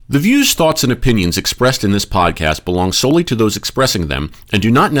The views, thoughts, and opinions expressed in this podcast belong solely to those expressing them and do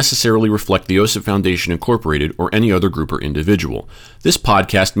not necessarily reflect the OSIP Foundation Incorporated or any other group or individual. This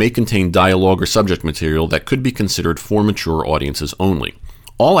podcast may contain dialogue or subject material that could be considered for mature audiences only.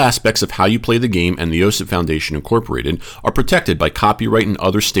 All aspects of How You Play the Game and the OSIP Foundation Incorporated are protected by copyright and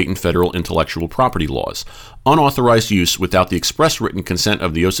other state and federal intellectual property laws. Unauthorized use without the express written consent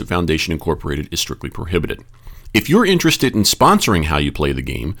of the OSIP Foundation Incorporated is strictly prohibited. If you're interested in sponsoring How You Play the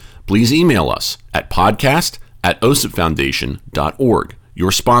Game, please email us at podcast@osipfoundation.org.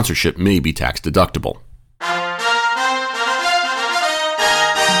 Your sponsorship may be tax deductible.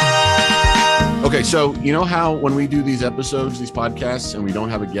 Okay, so you know how when we do these episodes, these podcasts, and we don't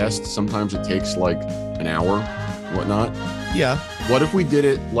have a guest, sometimes it takes like an hour, whatnot? Yeah. What if we did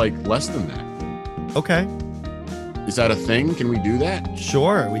it like less than that? Okay. Is that a thing? Can we do that?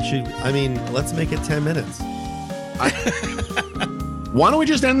 Sure. We should. I mean, let's make it 10 minutes. Why don't we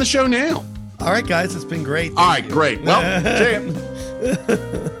just end the show now? All right, guys. It's been great. All right, great. Well,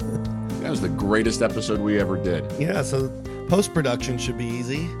 that was the greatest episode we ever did. Yeah, so post-production should be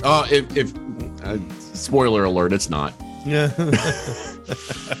easy. If spoiler alert, it's not. Yeah.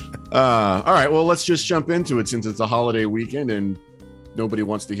 All right, well, let's just jump into it since it's a holiday weekend and nobody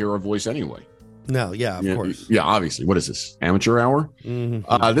wants to hear our voice anyway. No, yeah, of course. Yeah, obviously. What is this? Amateur hour?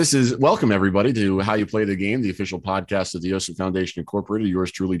 Mm-hmm. This is welcome everybody to How You Play the Game, the official podcast of the OSIP Foundation Incorporated.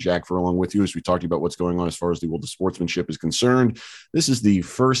 Yours truly, Jack Furlong, with you as we talked about what's going on as far as the world of sportsmanship is concerned. This is the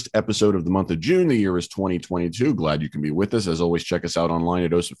first episode of the month of June. The year is 2022. Glad you can be with us. As always, check us out online at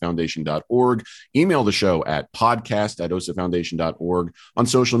osipfoundation.org. Email the show at podcast@osipfoundation.org. On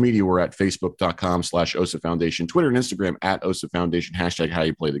social media, we're at facebook.com/osipfoundation, Twitter and Instagram at osipfoundation, hashtag How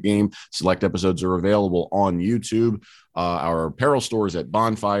You Play the Game. Select episodes are available on YouTube. Our apparel store is at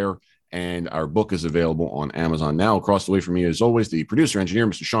Bonfire, and our book is available on Amazon now. Across the way from me, as always, the producer engineer,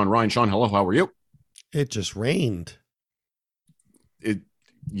 Mr. Sean Ryan. Sean, hello. How are you? It just rained.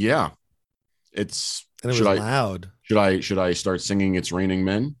 Yeah. It's and it was loud. Should I start singing "It's Raining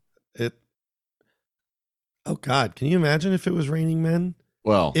Men"? Oh God, can you imagine if it was raining men?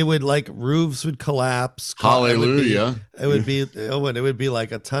 Well, it would roofs would collapse. Hallelujah. It would be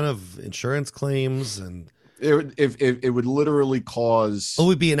like a ton of insurance claims, and it would literally cause. It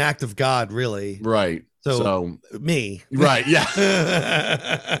would be an act of God, really. Right. So me. Right.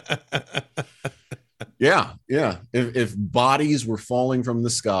 Yeah. Yeah. If bodies were falling from the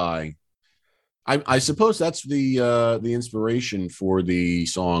sky, I suppose that's the inspiration for the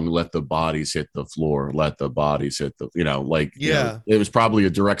song "Let the Bodies Hit the Floor." Let the bodies hit the, it was probably a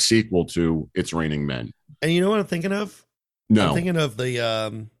direct sequel to "It's Raining Men." And you know what I'm thinking of? No, I'm thinking of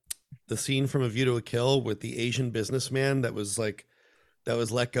the scene from A View to a Kill with the Asian businessman that was let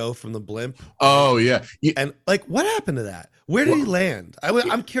go from the blimp. Oh yeah. And what happened to that? Where did he land?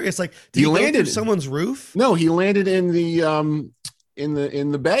 I'm curious. Did he land through someone's roof? No, he landed in the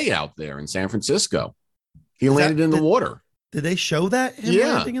in the bay out there in San Francisco. He landed in the water. Did they show that him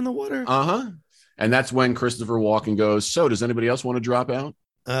landing in the water? And that's when Christopher Walken goes, "So does anybody else want to drop out?"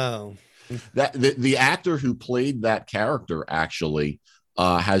 Oh, that the actor who played that character actually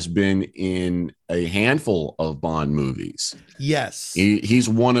has been in a handful of Bond movies. Yes, he's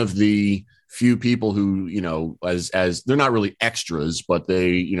one of the few people who, as they're not really extras, but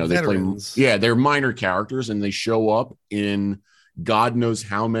they Veterans. Play. Yeah, they're minor characters, and they show up in God knows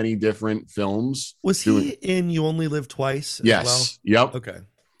how many different films. Was he in You Only Live Twice? Yes. Well? Yep. Okay.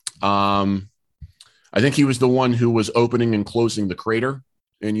 I think he was the one who was opening and closing the crater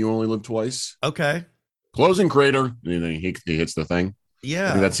in You Only Live Twice. Okay. Closing crater. And then he hits the thing. Yeah.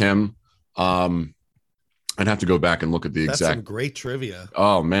 I think that's him. I'd have to go back and look at the That's exact. Some great trivia.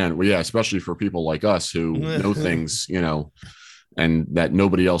 Oh man. Well, yeah, especially for people like us who know things, and that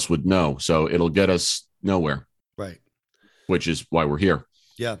nobody else would know. So it'll get us nowhere. Right. Which is why we're here.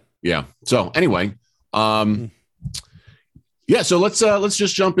 Yeah. Yeah. So anyway, so let's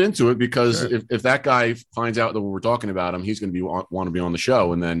just jump into it, because Sure. if that guy finds out that we're talking about him, he's going to want to be on the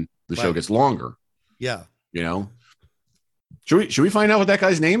show, and then the show gets longer. Yeah. Should we find out what that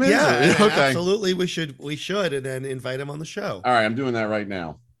guy's name is? Yeah. Okay. Absolutely. We should, and then invite him on the show. All right. I'm doing that right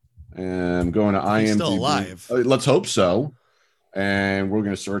now. And I'm going to IMDb. He's still alive. Let's hope so. And we're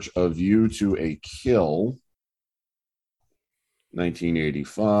going to search "A View to a Kill."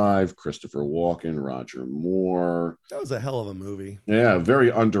 1985, Christopher Walken, Roger Moore. That was a hell of a movie. Yeah, very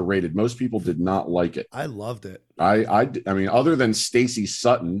underrated. Most people did not like it. I loved it. I mean, other than Stacey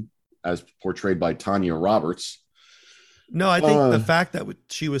Sutton as portrayed by Tanya Roberts. No, I think the fact that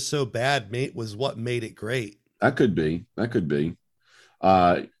she was so bad was what made it great. That could be.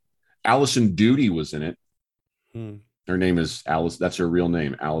 Allison Doody was in it. Her name is Alice. That's her real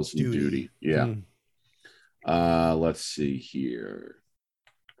name, Allison Duty. Yeah. Let's see here.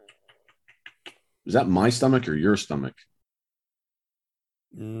 Is that my stomach or your stomach?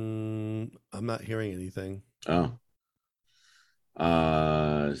 I'm not hearing anything. Oh.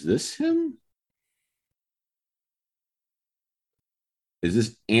 Is this him? Is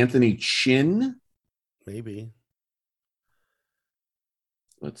this Anthony Chin? Maybe.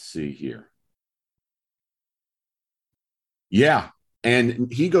 Let's see here. Yeah.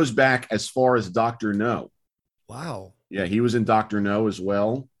 And he goes back as far as Dr. No. Wow. Yeah, he was in Dr. No as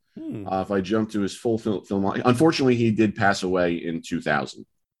well. If I jump to his full film, unfortunately, he did pass away in 2000.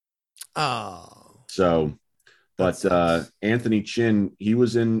 Oh. So, but Anthony Chin, he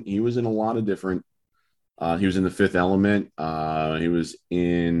was in a lot of different. He was in The Fifth Element. He was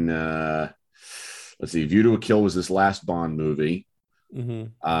in. Let's see, View to a Kill was this last Bond movie. He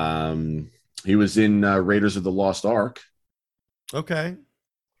was in Raiders of the Lost Ark. Okay.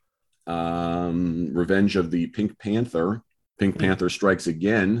 Revenge of the Pink Panther. Pink Panther Strikes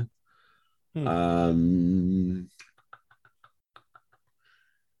Again. Wow.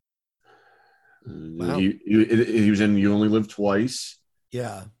 He was in You Only Live Twice.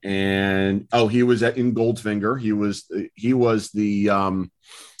 Yeah. And he was in Goldfinger. He was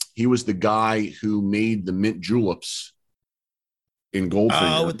the guy who made the mint juleps in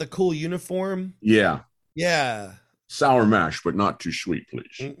Goldfinger. Oh, with the cool uniform. Yeah. Yeah. Sour mash, but not too sweet,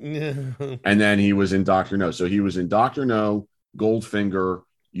 please. And then he was in Dr. No. So he was in Dr. No, Goldfinger,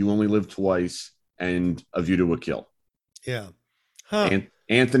 You Only Live Twice, and A View to a Kill. Yeah. And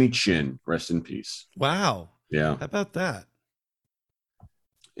Anthony Chin, rest in peace. Wow. Yeah. How about that?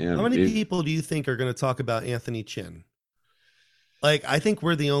 Yeah. How many people do you think are going to talk about Anthony Chin? Like, I think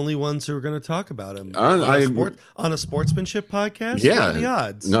we're the only ones who are going to talk about him on a sportsmanship podcast. Yeah. What are the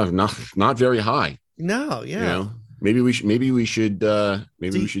odds? No, not very high. No. Yeah. You know, maybe we should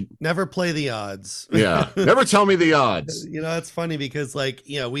never play the odds. Yeah. Never tell me the odds. You know, it's funny because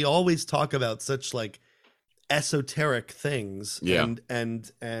we always talk about such like esoteric things. Yeah.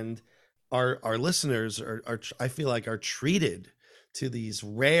 And our listeners are I feel like are treated to these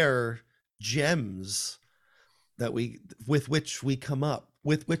rare gems that with which we come.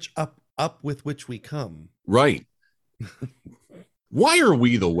 Right. Why are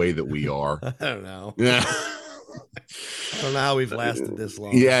we the way that we are? I don't know. Yeah. I don't know how we've lasted this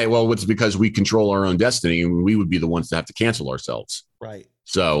long. Yeah, well, it's because we control our own destiny, and we would be the ones to have to cancel ourselves. Right.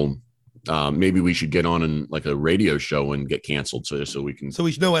 So maybe we should get on in like a radio show and get canceled so we can. So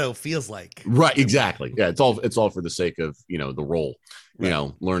we know what it feels like. Right. Exactly. Yeah. It's all for the sake of the role.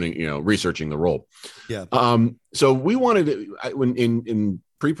 Right. Learning. Researching the role. Yeah. So we wanted to, when in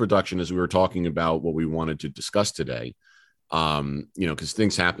pre-production, as we were talking about what we wanted to discuss today, because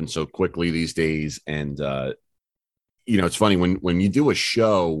things happen so quickly these days, and it's funny when you do a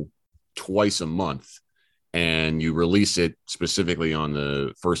show twice a month and you release it specifically on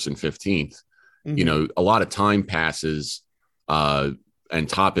the 1st and 15th, a lot of time passes and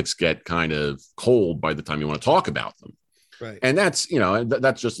topics get kind of cold by the time you want to talk about them. Right. And that's,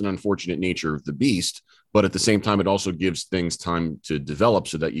 that's just an unfortunate nature of the beast. But at the same time, it also gives things time to develop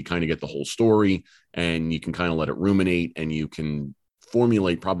so that you kind of get the whole story and you can kind of let it ruminate and you can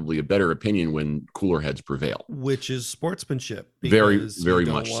formulate probably a better opinion when cooler heads prevail. Which is sportsmanship. Very, very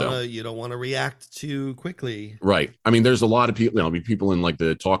much so. You don't want to react too quickly. Right. I mean, there's a lot of people, people in like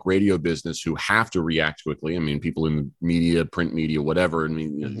the talk radio business who have to react quickly. I mean, people in the media, print media, whatever. I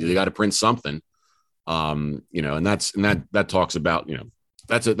mean, they got to print something, and that talks about,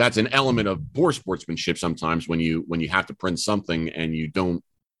 that's an element of poor sportsmanship sometimes when you have to print something and you don't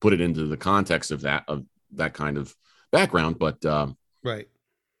put it into the context of that kind of background. But right.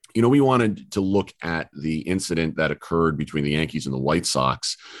 We wanted to look at the incident that occurred between the Yankees and the White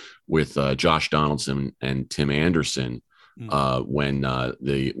Sox with Josh Donaldson and Tim Anderson when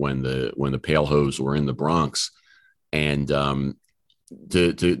the Pale Hose were in the Bronx, and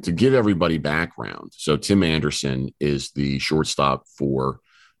to give everybody background. So Tim Anderson is the shortstop for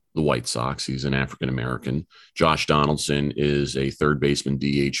the White Sox. He's an African-American. Josh Donaldson is a third baseman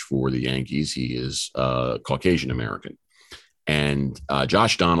DH for the Yankees. He is Caucasian-American. And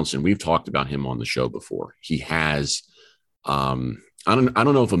Josh Donaldson, we've talked about him on the show before. He has, I don't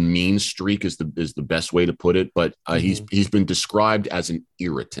know if a mean streak is the best way to put it, but he's been described as an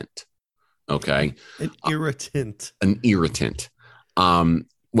irritant. Okay. An irritant. An irritant. When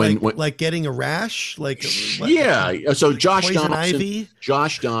getting a rash, yeah. So Josh Ivy?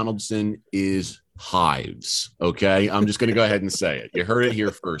 Donaldson is hives. Okay, I'm just going to go ahead and say it. You heard it here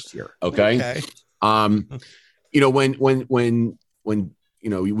first. Here, okay. When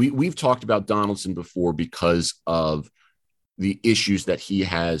we've talked about Donaldson before because of the issues that he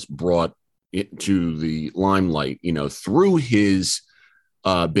has brought to the limelight, through his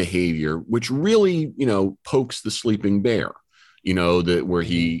behavior, which really, pokes the sleeping bear, that where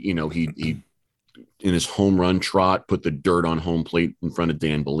he in his home run trot put the dirt on home plate in front of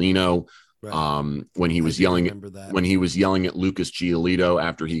Dan Bellino. Right. When he was yelling at Lucas Giolito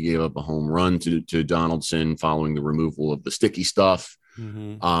after he gave up a home run to Donaldson following the removal of the sticky stuff.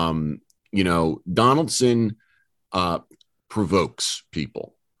 Mm-hmm. Donaldson provokes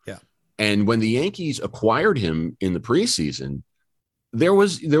people. Yeah. And when the Yankees acquired him in the preseason, there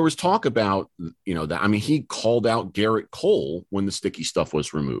was talk about, he called out Garrett Cole when the sticky stuff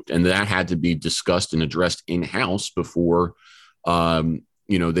was removed, and that had to be discussed and addressed in-house before,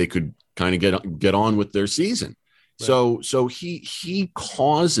 they could kind of get on with their season. Right. So he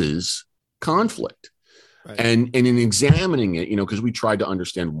causes conflict. Right. And in examining it, because we tried to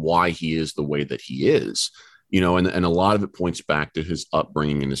understand why he is the way that he is, and a lot of it points back to his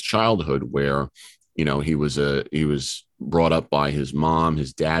upbringing in his childhood, where, he was brought up by his mom.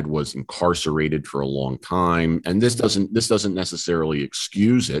 His dad was incarcerated for a long time. And this doesn't necessarily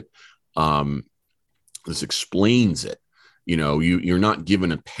excuse it. This explains it. You're not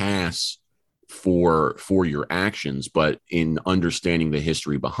given a pass for your actions, but in understanding the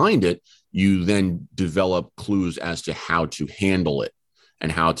history behind it, you then develop clues as to how to handle it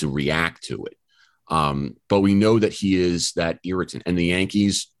and how to react to it. But we know that he is that irritant, and the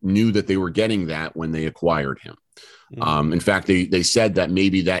Yankees knew that they were getting that when they acquired him. In fact, they said that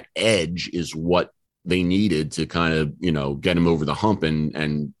maybe that edge is what they needed to kind of, get him over the hump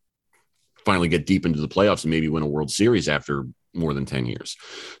and finally get deep into the playoffs and maybe win a World Series after more than 10 years.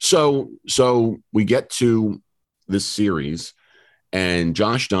 So we get to this series, and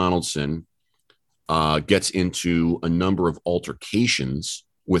Josh Donaldson gets into a number of altercations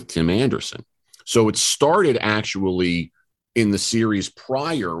with Tim Anderson. So it started actually in the series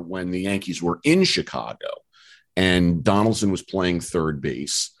prior when the Yankees were in Chicago, and Donaldson was playing third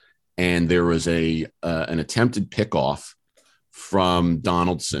base, and there was an attempted pickoff from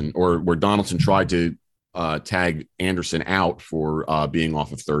Donaldson, or where Donaldson tried to tag Anderson out for being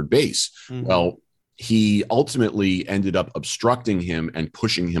off of third base. Mm-hmm. Well, he ultimately ended up obstructing him and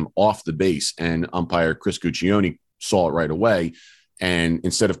pushing him off the base, and umpire Chris Guccione saw it right away, and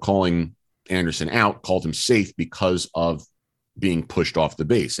instead of calling Anderson out, called him safe because of being pushed off the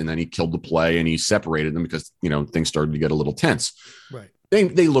base. And then he killed the play and he separated them because, things started to get a little tense. Right.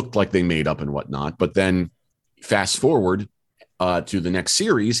 They looked like they made up and whatnot, but then fast forward to the next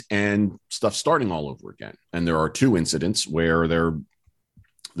series and stuff starting all over again. And there are two incidents where they're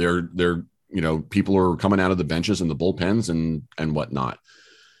people are coming out of the benches and the bullpens and whatnot.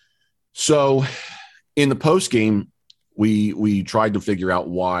 So in the post game, we tried to figure out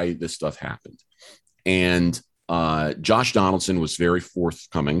why this stuff happened. And Josh Donaldson was very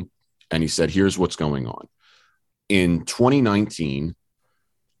forthcoming, and he said, here's what's going on. In 2019,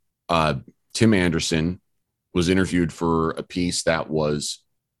 Tim Anderson was interviewed for a piece that was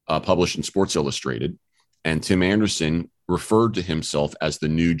published in Sports Illustrated, and Tim Anderson referred to himself as the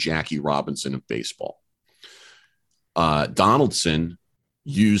new Jackie Robinson of baseball. Donaldson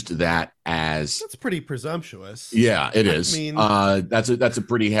used that as... That's pretty presumptuous. Yeah, it is. That's a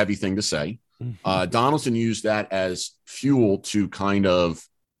pretty heavy thing to say. Donaldson used that as fuel to kind of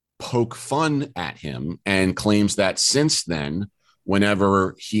poke fun at him, and claims that since then,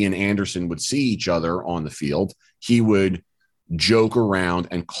 whenever he and Anderson would see each other on the field, he would joke around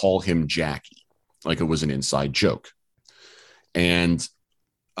and call him Jackie, like it was an inside joke. And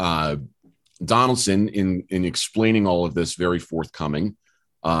Donaldson, in explaining all of this, very forthcoming,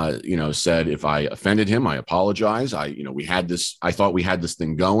 said, if I offended him, I apologize. I thought we had this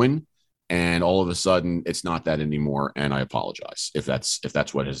thing going, and all of a sudden it's not that anymore. And I apologize if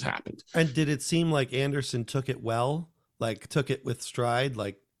that's what has happened. And did it seem like Anderson took it well? Like took it with stride,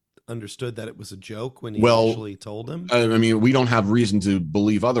 like understood that it was a joke when he initially told him? We don't have reason to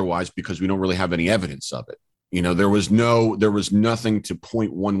believe otherwise because we don't really have any evidence of it. There was nothing to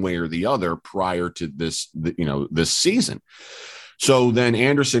point one way or the other prior to this season. So then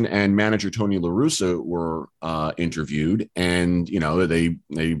Anderson and manager Tony La Russa were interviewed, and they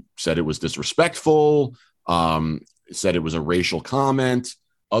said it was disrespectful, said it was a racial comment.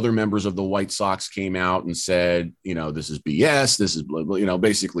 Other members of the White Sox came out and said, this is BS. This is,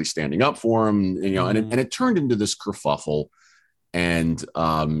 basically standing up for him, and it turned into this kerfuffle. And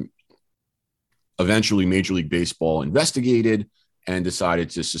eventually Major League Baseball investigated and decided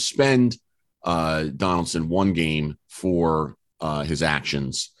to suspend Donaldson one game for his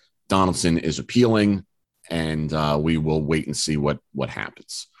actions. Donaldson is appealing, and we will wait and see what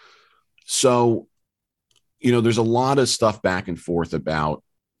happens. So, there's a lot of stuff back and forth about,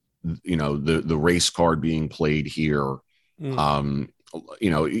 the race card being played here. Mm.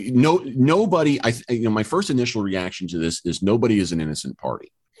 Nobody, my first initial reaction to this is nobody is an innocent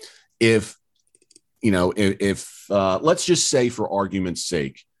party. If let's just say, for argument's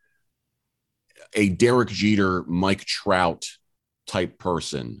sake, a Derek Jeter, Mike Trout type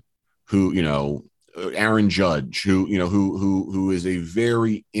person who, Aaron Judge, who is a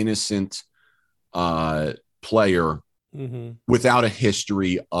very innocent player without a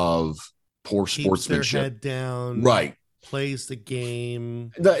history of poor sportsmanship, their head down, right? Plays the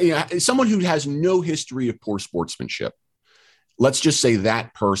game. Someone who has no history of poor sportsmanship. Let's just say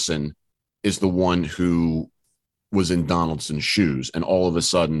that person is the one who was in Donaldson's shoes, and all of a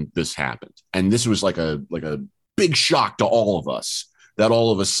sudden this happened. And this was like a big shock to all of us that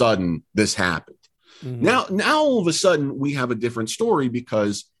all of a sudden this happened. Now all of a sudden we have a different story,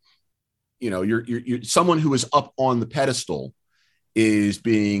 because you're someone who is up on the pedestal is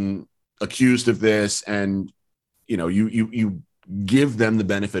being accused of this, and you give them the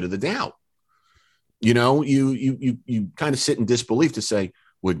benefit of the doubt. You kind of sit in disbelief to say,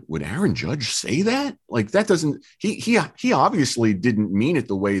 would Aaron Judge say that? Like, that doesn't, he obviously didn't mean it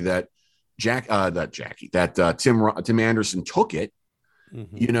the way that Tim Anderson took it.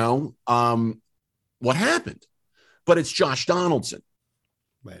 What happened? But it's Josh Donaldson.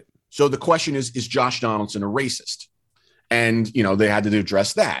 Right. So the question is Josh Donaldson a racist? And, they had to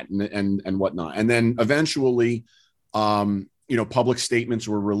address that and whatnot. And then eventually, public statements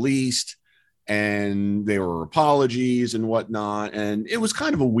were released, and there were apologies and whatnot. And it was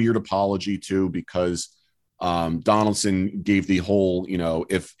kind of a weird apology too, because Donaldson gave the whole,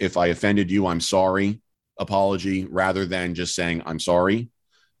 if I offended you, I'm sorry apology, rather than just saying I'm sorry.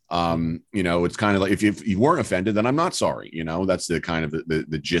 It's kind of like, if you weren't offended, then I'm not sorry. That's the kind of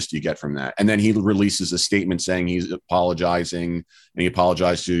the gist you get from that. And then he releases a statement saying he's apologizing, and he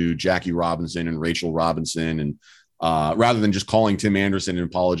apologized to Jackie Robinson and Rachel Robinson. And rather than just calling Tim Anderson and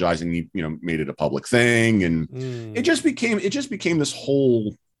apologizing, he, made it a public thing. And it just became this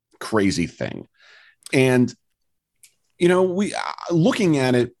whole crazy thing. And, we looking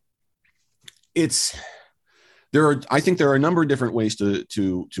at it, I think there are a number of different ways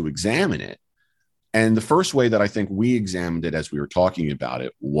to examine it. And the first way that I think we examined it as we were talking about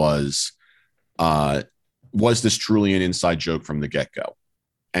it was this truly an inside joke from the get-go?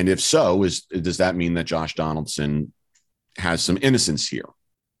 And if so, does that mean that Josh Donaldson has some innocence here?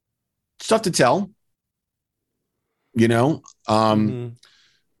 It's tough to tell. They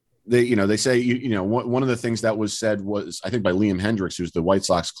say, one of the things that was said was, I think, by Liam Hendricks, who's the White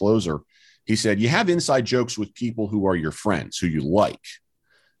Sox closer. He said, you have inside jokes with people who are your friends, who you like.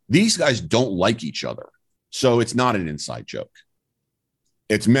 These guys don't like each other. So it's not an inside joke.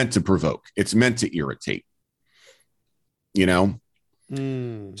 It's meant to provoke. It's meant to irritate.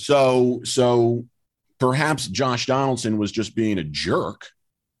 So perhaps Josh Donaldson was just being a jerk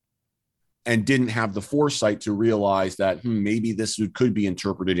and didn't have the foresight to realize that maybe this could be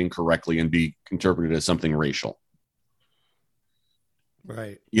interpreted incorrectly and be interpreted as something racial.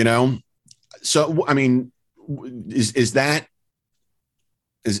 Right. So, I mean, is that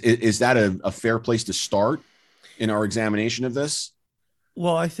a fair place to start in our examination of this?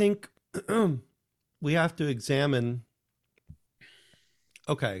 Well, I think we have to examine.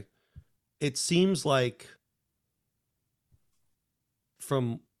 Okay, it seems like,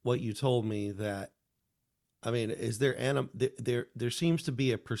 from what you told me, that, I mean, is there there seems to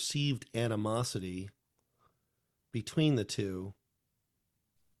be a perceived animosity between the two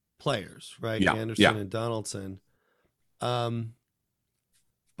players, right? Yeah, Anderson and Donaldson. But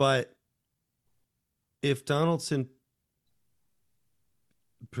if Donaldson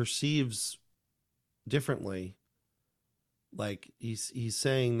perceives differently, like he's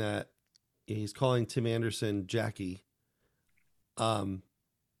saying that he's calling Tim Anderson Jackie, and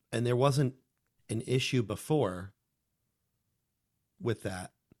there wasn't an issue before with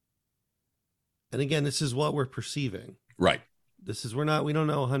that. And again, this is what we're perceiving. Right. We don't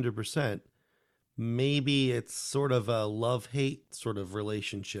know 100%. Maybe it's sort of a love-hate sort of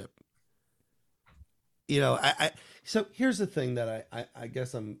relationship. So here's the thing that I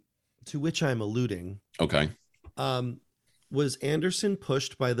guess to which I'm alluding. Okay. Was Anderson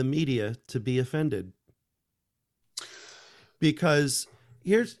pushed by the media to be offended? Because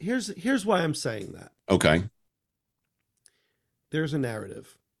here's why I'm saying that. Okay. There's a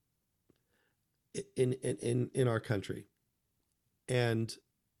narrative in our country, and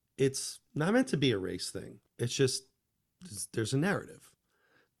it's not meant to be a race thing. It's just, there's a narrative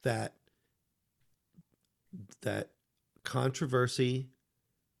that controversy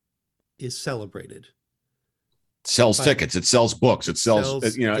is celebrated. sells But tickets, it sells books, it sells,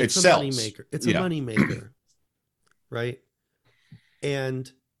 it it's a sells. money maker. It's a Yeah. money maker, right?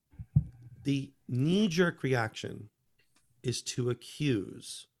 And the knee-jerk reaction is to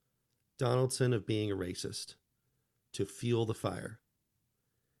accuse Donaldson of being a racist, to fuel the fire.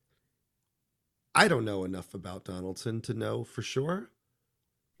 I don't know enough about Donaldson to know for sure,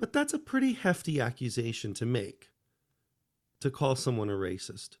 but that's a pretty hefty accusation to make, to call someone a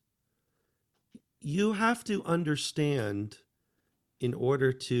racist. You have to understand, in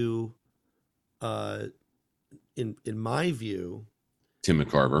order to, in my view, Tim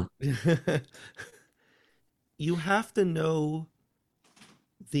McCarver. you have to know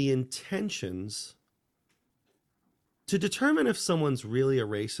the intentions to determine if someone's really a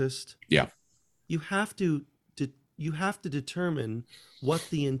racist. Yeah. You have to determine what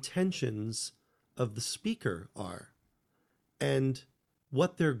the intentions of the speaker are and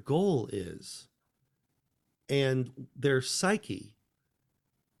what their goal is and their psyche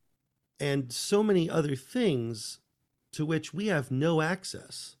and so many other things to which we have no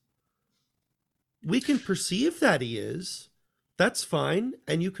access. We can perceive that he is. That's fine.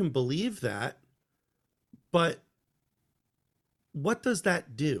 And you can believe that. But what does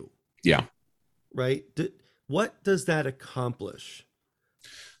that do? Yeah. Right? What does that accomplish?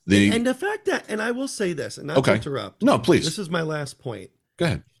 The and the fact that, and I will say this, and not to interrupt. No, please. This is my last point. Go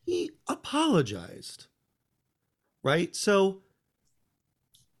ahead. He apologized. Right? So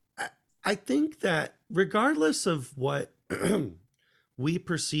I think that regardless of what we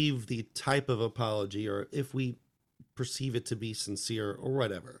perceive the type of apology, or if we perceive it to be sincere or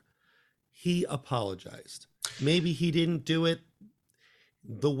whatever, he apologized. Maybe he didn't do it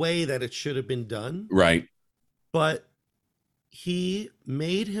the way that it should have been done. Right. But he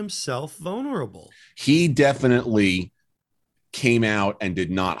made himself vulnerable. He definitely came out and did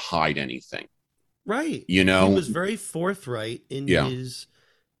not hide anything. Right. You know, he was very forthright in his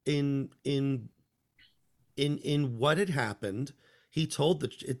in what had happened. He told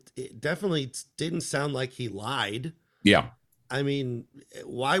that it definitely didn't sound like he lied. Yeah. I mean,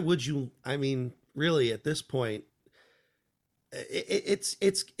 why would you? I mean, really, at this point,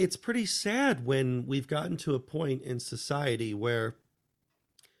 it's pretty sad when we've gotten to a point in society where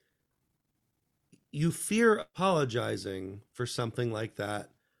you fear apologizing for something like that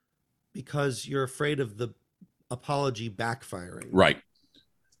because you're afraid of the apology backfiring. Right.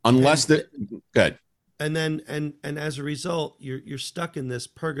 Unless good. And then and as a result, you're stuck in this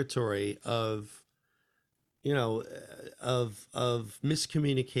purgatory of, you know, of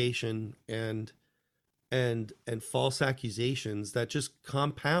miscommunication and false accusations that just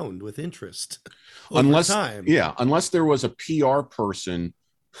compound with interest over time. Yeah, unless there was a PR person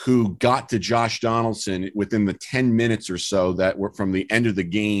who got to Josh Donaldson within the 10 minutes or so that were from the end of the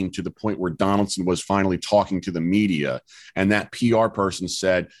game to the point where Donaldson was finally talking to the media, and that PR person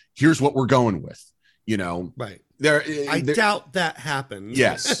said, "Here's what we're going with." You know, right. I doubt that happened.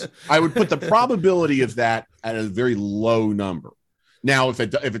 Yes. I would put the probability of that at a very low number. Now, if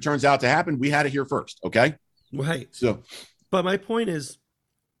it turns out to happen, we had it here first. Okay. Right. So, but my point is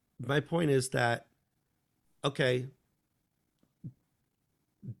that, okay,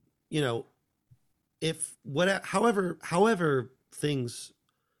 you know, if however things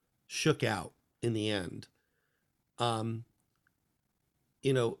shook out in the end,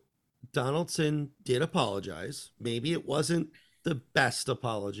 you know, Donaldson did apologize. Maybe it wasn't the best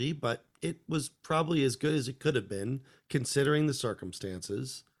apology, but it was probably as good as it could have been considering the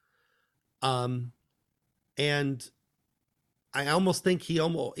circumstances. And I almost think he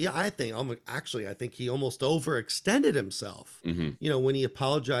almost overextended himself. mm-hmm. You know, when he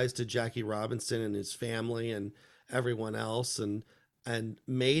apologized to Jackie Robinson and his family and everyone else and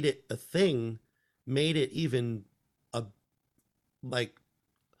made it a thing, made it even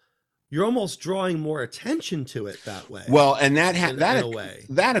you're almost drawing more attention to it that way. Well, and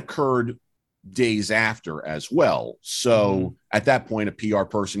that occurred days after as well. So at that point, a PR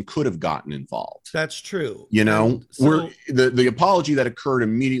person could have gotten involved. That's true. You know, the apology that occurred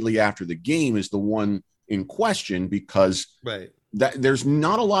immediately after the game is the one in question because there's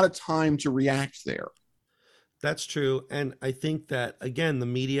not a lot of time to react there. That's true. And I think that, again, the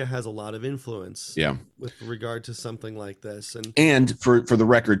media has a lot of influence with regard to something like this. And for the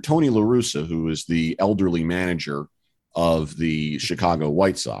record, Tony La Russa, who is the elderly manager of the Chicago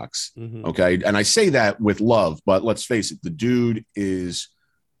White Sox, okay, and I say that with love, but let's face it, the dude is,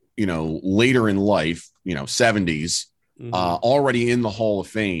 you know, later in life, you know, 70s, already in the Hall of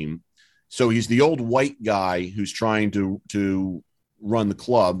Fame. So he's the old white guy who's trying to run the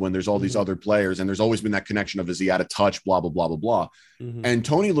club when there's all these other players, and there's always been that connection of, is he out of touch, blah, blah, blah, blah, blah. And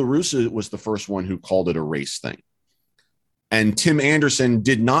Tony La Russa was the first one who called it a race thing. And Tim Anderson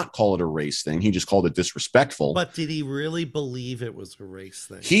did not call it a race thing. He just called it disrespectful. But did he really believe it was a race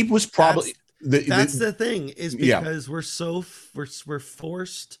thing? He was probably that's the thing, is because we're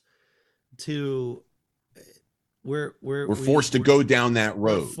forced to we're forced to go down that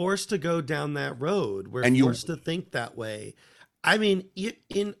road. We're forced to go down that road. We're forced to think that way. I mean,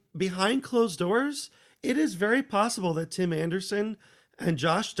 in behind closed doors, it is very possible that Tim Anderson and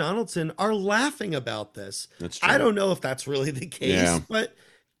Josh Donaldson are laughing about this. That's true. I don't know if that's really the case, but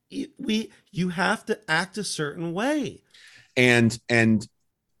you have to act a certain way. And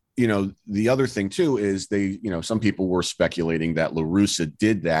you know, the other thing too is some people were speculating that La Russa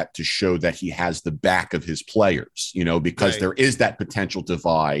did that to show that he has the back of his players, because there is that potential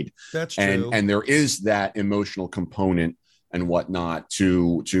divide. That's true. And there is that emotional component and whatnot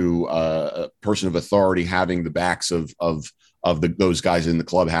to a person of authority having the backs of those guys in the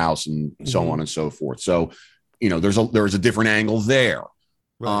clubhouse and so on and so forth. So, there's a different angle there.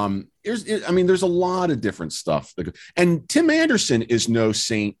 Right. There's a lot of different stuff. And Tim Anderson is no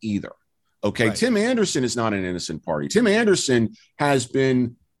saint either. Okay. Right. Tim Anderson is not an innocent party. Tim Anderson has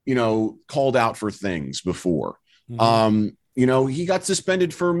been, called out for things before. Mm-hmm. He got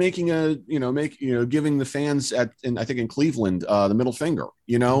suspended for making giving the fans in Cleveland, the middle finger,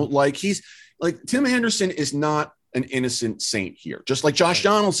 mm-hmm. Tim Anderson is not an innocent saint here, just like Josh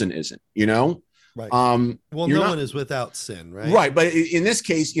Donaldson isn't, Right. No one is without sin, right? Right. But in this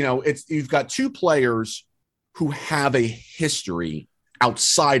case, you've got two players who have a history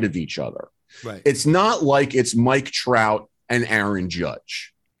outside of each other. Right. It's not like it's Mike Trout and Aaron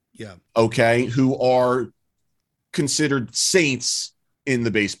Judge. Yeah. Okay. Who are considered saints in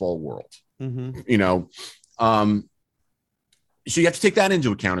the baseball world. Mm-hmm. So you have to take that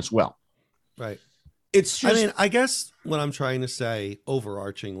into account as well. Right. It's just, I guess what I'm trying to say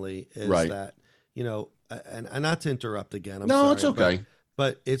overarchingly is that, and not to interrupt again. I'm sorry, it's okay.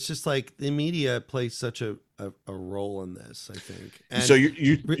 But it's just like the media plays such a role in this, I think. And so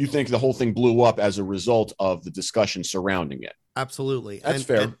you think the whole thing blew up as a result of the discussion surrounding it? Absolutely. That's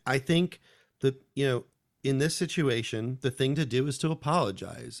fair. And I think that, in this situation, the thing to do is to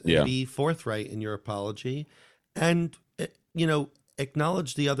apologize and be forthright in your apology and,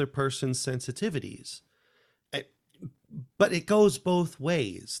 acknowledge the other person's sensitivities. But it goes both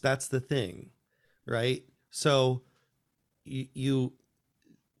ways. That's the thing. Right. So you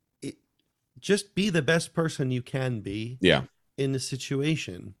just be the best person you can be in the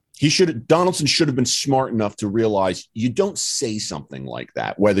situation. Donaldson should have been smart enough to realize you don't say something like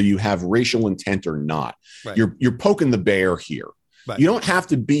that, whether you have racial intent or not. Right. You're poking the bear here. Right. You don't have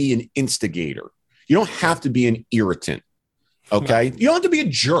to be an instigator. You don't have to be an irritant. Okay. Right. You don't have to be a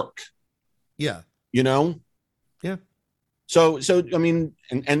jerk. Yeah. Yeah. So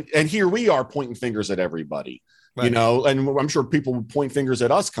and here we are pointing fingers at everybody, right. And I'm sure people would point fingers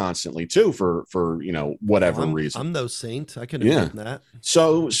at us constantly too for whatever reason. I'm no saint. I can admit that.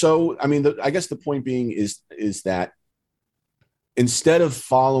 So I guess the point being is that instead of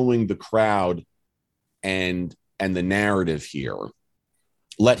following the crowd and the narrative here,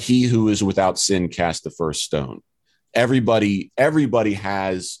 let he who is without sin cast the first stone. Everybody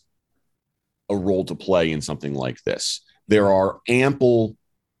has a role to play in something like this. There are ample,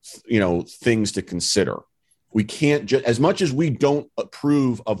 things to consider. We can't just, as much as we don't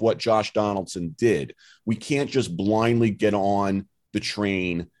approve of what Josh Donaldson did, we can't just blindly get on the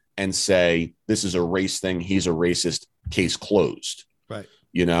train and say, this is a race thing. He's a racist, case closed. Right.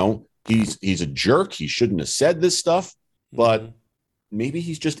 He's a jerk. He shouldn't have said this stuff, but maybe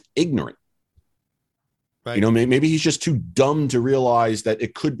he's just ignorant. Right. Maybe he's just too dumb to realize that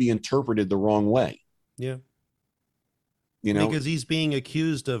it could be interpreted the wrong way. Yeah. Because he's being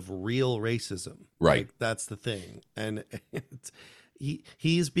accused of real racism. Right. That's the thing. And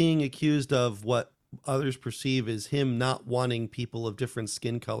he's being accused of what others perceive as him not wanting people of different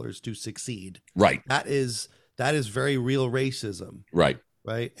skin colors to succeed. Right. That is very real racism. Right.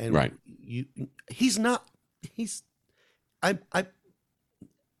 Right. And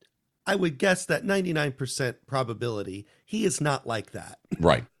I would guess that 99% probability he is not like that.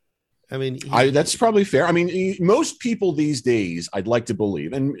 Right. I mean, that's probably fair. I mean, most people these days, I'd like to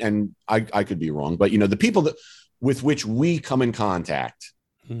believe, and I could be wrong, but the people with which we come in contact,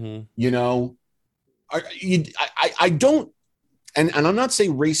 I don't, and I'm not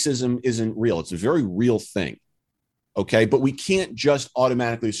saying racism isn't real. It's a very real thing. Okay. But we can't just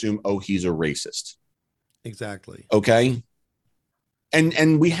automatically assume, oh, he's a racist. Exactly. Okay.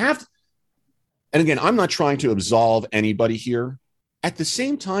 And we have, and again, I'm not trying to absolve anybody here. At the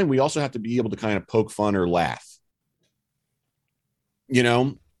same time, we also have to be able to kind of poke fun or laugh,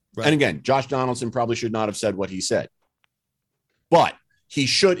 Right. And again, Josh Donaldson probably should not have said what he said. but he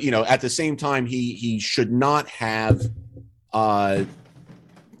should, at the same time, he should not have, done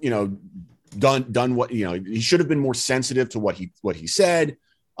what, he should have been more sensitive to what he said.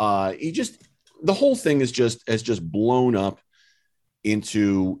 The whole thing has just blown up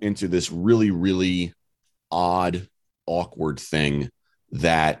into this really, really odd, awkward thing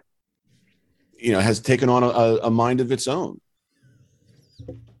that, has taken on a mind of its own.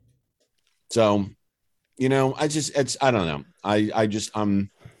 So, I don't know.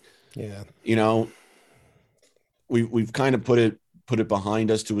 Yeah. We've kind of put it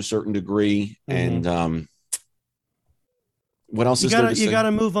behind us to a certain degree. Mm-hmm. And what else is there to say? You got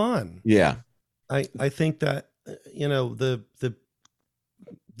to move on. Yeah. I think that,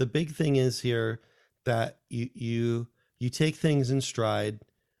 the big thing is here that you take things in stride.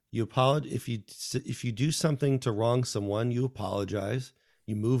 You apologize if you do something to wrong someone, you apologize,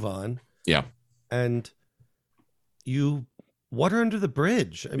 you move on. Yeah. And you water under the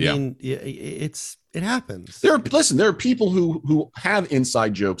bridge. I mean, it happens. There are people who have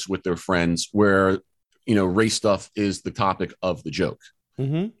inside jokes with their friends where, race stuff is the topic of the joke,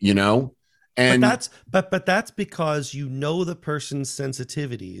 mm-hmm. And but that's because the person's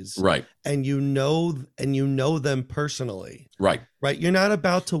sensitivities, right? And you know them personally, right? You're not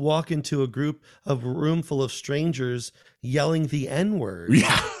about to walk into a room full of strangers yelling the N-word.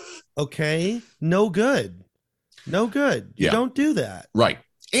 Yeah. Okay. No good. You don't do that. Right.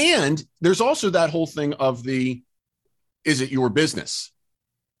 And there's also that whole thing of is it your business?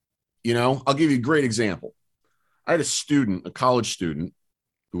 I'll give you a great example. I had a college student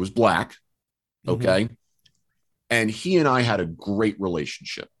who was black. Okay. Mm-hmm. And he and I had a great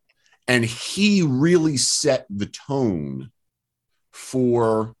relationship, and he really set the tone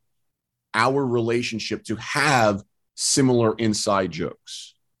for our relationship to have similar inside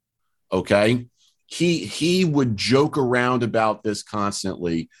jokes. Okay. He would joke around about this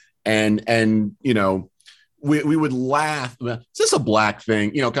constantly. And we would laugh. Is this a black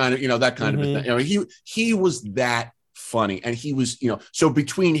thing? Kind of, that kind mm-hmm. of a thing. He was that funny. And he was, so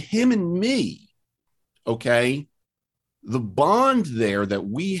between him and me, okay, the bond there that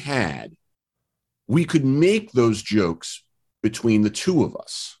we had, we could make those jokes between the two of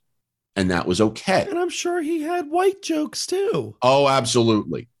us, and that was okay. And I'm sure he had white jokes too. Oh,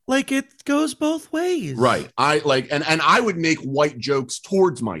 absolutely. Like, it goes both ways. Right. And I would make white jokes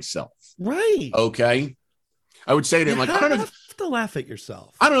towards myself. Right. Okay. I would say to him, I don't know, to laugh at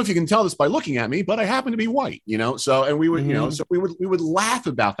yourself. I don't know if you can tell this by looking at me, but I happen to be white, so, and we would, mm-hmm. So we would laugh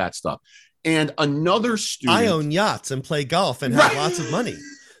about that stuff. And another student, I own yachts and play golf and have lots of money.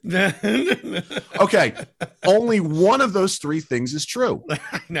 Okay. Only one of those three things is true.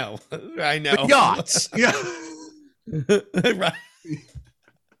 I know. The yachts. Yeah. Right.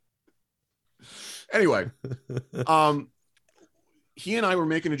 Anyway, he and I were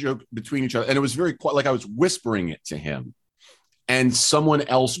making a joke between each other, and it was very quiet, like I was whispering it to him, and someone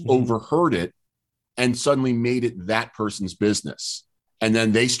else mm-hmm. overheard it and suddenly made it that person's business. And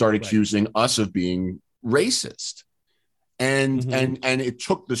then they started accusing us of being racist. And, mm-hmm. and it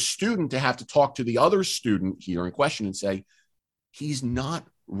took the student to have to talk to the other student here in question and say, he's not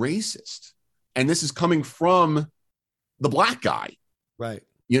racist. And this is coming from the black guy. Right.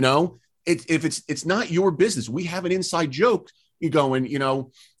 It's not your business. We have an inside joke. You going,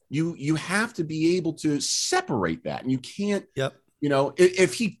 you have to be able to separate that. And you can't, yep.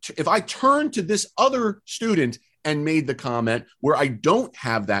 If I turn to this other student and made the comment where I don't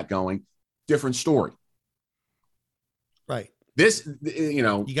have that going, different story. Right. This, you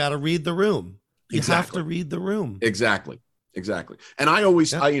got to read the room. You exactly. have to read the room. Exactly. And I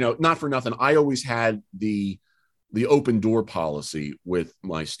always, not for nothing, I always had the open door policy with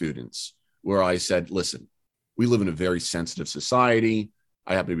my students where I said, listen, we live in a very sensitive society.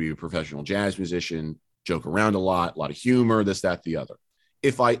 I happen to be a professional jazz musician, joke around a lot of humor, this, that, the other.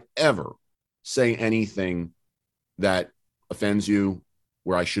 If I ever say anything that offends you,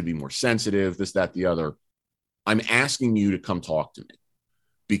 where I should be more sensitive, this, that, the other, I'm asking you to come talk to me,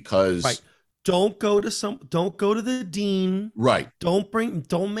 because don't go to the dean. Right. Don't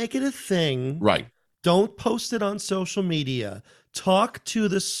make it a thing. Right. Don't post it on social media. Talk to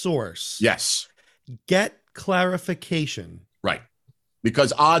the source. Yes. Get clarification. Right.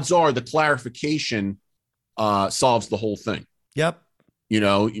 Because odds are the clarification solves the whole thing. Yep.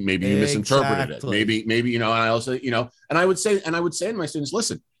 Maybe you misinterpreted it. Maybe, and I also, and I would say to my students,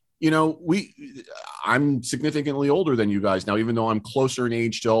 listen, I'm significantly older than you guys now, even though I'm closer in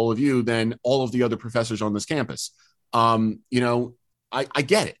age to all of you than all of the other professors on this campus. I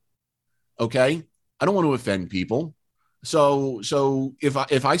get it. Okay. I don't want to offend people. So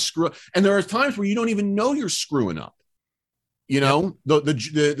if I screw up, and there are times where you don't even know you're screwing up, You know,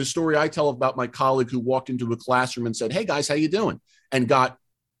 the story I tell about my colleague who walked into a classroom and said, "Hey guys, how you doing?" and got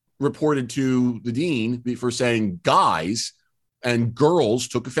reported to the dean for saying guys, and girls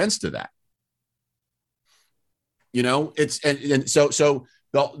took offense to that. You know, it's and so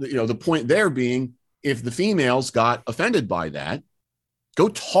the point there being, if the females got offended by that, go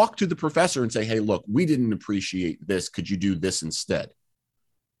talk to the professor and say, "Hey, look, we didn't appreciate this. Could you do this instead?"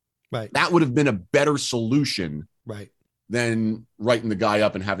 Right. That would have been a better solution. Right. Than writing the guy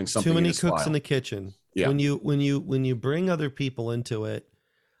up and having something. Too many cooks in the kitchen. Yeah. When you bring other people into it,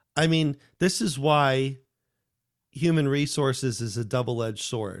 I mean, this is why human resources is a double-edged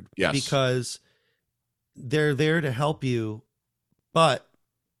sword. Yes. Because they're there to help you, but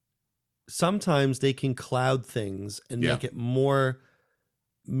sometimes they can cloud things and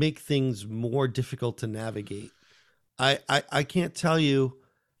make things more difficult to navigate. I can't tell you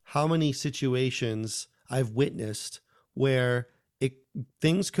how many situations I've witnessed where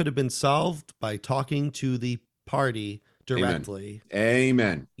things could have been solved by talking to the party directly.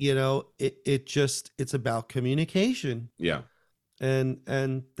 Amen. You know, it's about communication. Yeah.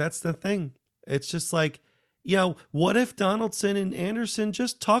 And that's the thing. It's just like, what if Donaldson and Anderson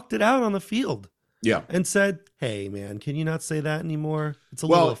just talked it out on the field? Yeah. And said, "Hey man, can you not say that anymore? It's a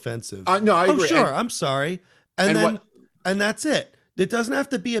little offensive." No, I agree. Sure. I'm sorry. And that's it. It doesn't have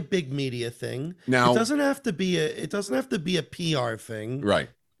to be a big media thing. Now, it doesn't have to be a PR thing. Right.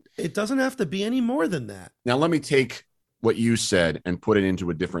 It doesn't have to be any more than that. Now, let me take what you said and put it into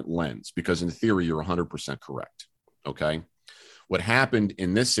a different lens, because in theory, you're 100% correct. Okay. What happened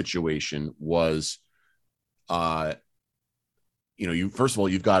in this situation was, first of all,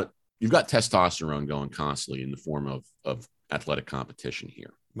 you've got testosterone going constantly in the form of athletic competition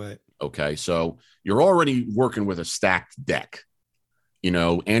here. Right. Okay. So you're already working with a stacked deck. You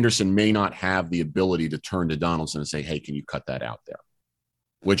know, Anderson may not have the ability to turn to Donaldson and say, "Hey, can you cut that out there?"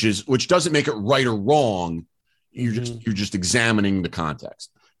 Which doesn't make it right or wrong. You're just examining the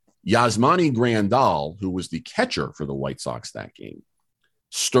context. Yasmani Grandal, who was the catcher for the White Sox that game,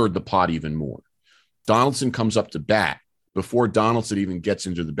 stirred the pot even more. Donaldson comes up to bat. Before Donaldson even gets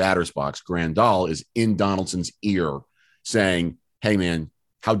into the batter's box, Grandal is in Donaldson's ear saying, "Hey, man,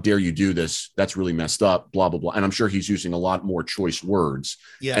 how dare you do this? That's really messed up, blah, blah, blah." And I'm sure he's using a lot more choice words.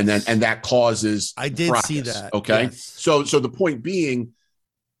 Yes. And that causes I did fracas, see that. okay. Yes. So the point being,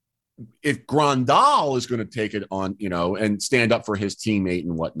 if Grandal is going to take it on, and stand up for his teammate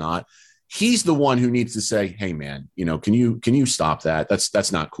and whatnot, he's the one who needs to say, "Hey man, can you stop that?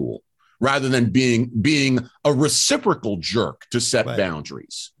 That's not cool." Rather than being a reciprocal jerk to set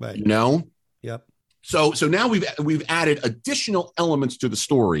boundaries, Right. Yep. So now we've added additional elements to the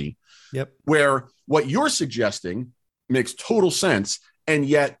story. Yep. Where what you're suggesting makes total sense, and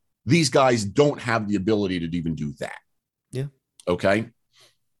yet these guys don't have the ability to even do that. Yeah. Okay.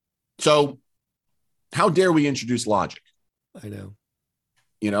 So how dare we introduce logic? I know.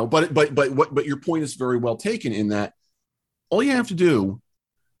 But your point is very well taken in that all you have to do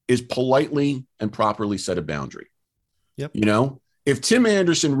is politely and properly set a boundary. Yep. If Tim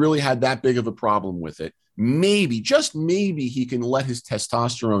Anderson really had that big of a problem with it, maybe, just maybe, he can let his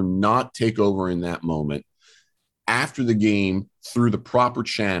testosterone not take over in that moment. After the game, through the proper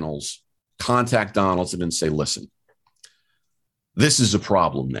channels, contact Donaldson and say, "Listen, this is a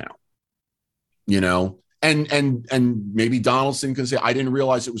problem now." And maybe Donaldson can say, "I didn't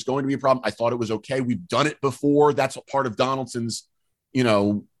realize it was going to be a problem. I thought it was okay. We've done it before." That's a part of Donaldson's,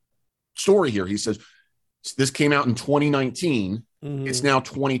 story here. He says, "This came out in 2019. Mm-hmm. It's now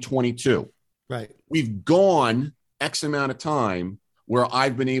 2022. Right. We've gone X amount of time where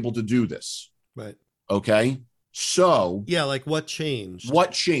I've been able to do this." Right. Okay. So yeah, like what changed?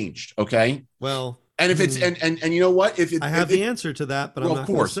 Okay. Well, and if it's and you know what? I have the answer to that, but I'm not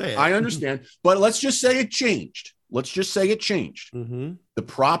going to say it. I understand, but let's just say it changed. Mm-hmm. The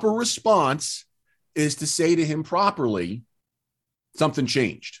proper response is to say to him properly, "Something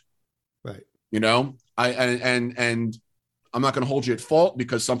changed." Right. And I'm not going to hold you at fault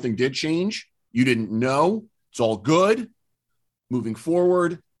because something did change. You didn't know. It's all good. Moving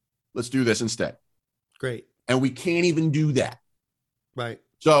forward, let's do this instead. Great. And we can't even do that. Right.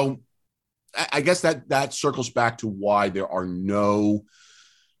 So I guess that circles back to why there are no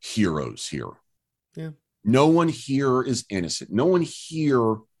heroes here. Yeah. No one here is innocent. No one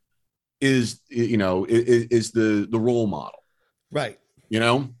here is the role model. Right.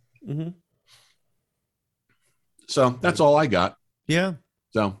 Mm-hmm. So that's all I got. Yeah.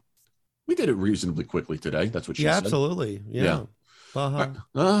 So we did it reasonably quickly today. That's what she said. Absolutely. Yeah. Uh-huh.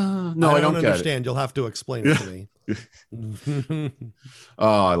 No, I don't understand. You'll have to explain it to me.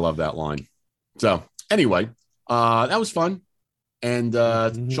 Oh, I love that line. So anyway, that was fun. And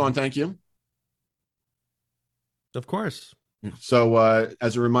Sean, thank you. Of course. So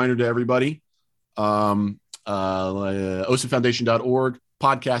as a reminder to everybody, osipfoundation.org,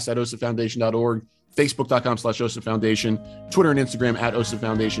 podcast at osipfoundation.org, facebook.com/osipfoundation, Twitter and Instagram at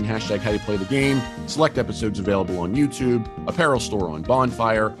osipfoundation, hashtag how you play the game, select episodes available on YouTube, apparel store on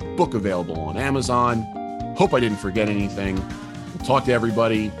Bonfire, book available on Amazon. Hope I didn't forget anything. We'll talk to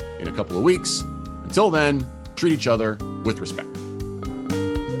everybody in a couple of weeks. Until then, treat each other with respect.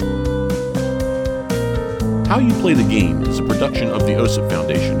 How You Play the Game is a production of the OSIP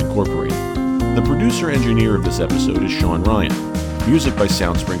Foundation, Incorporated. The producer-engineer of this episode is Sean Ryan. Music by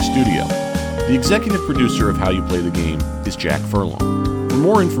Soundspring Studio. The executive producer of How You Play the Game is Jack Furlong. For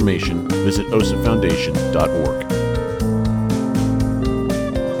more information, visit osipfoundation.org.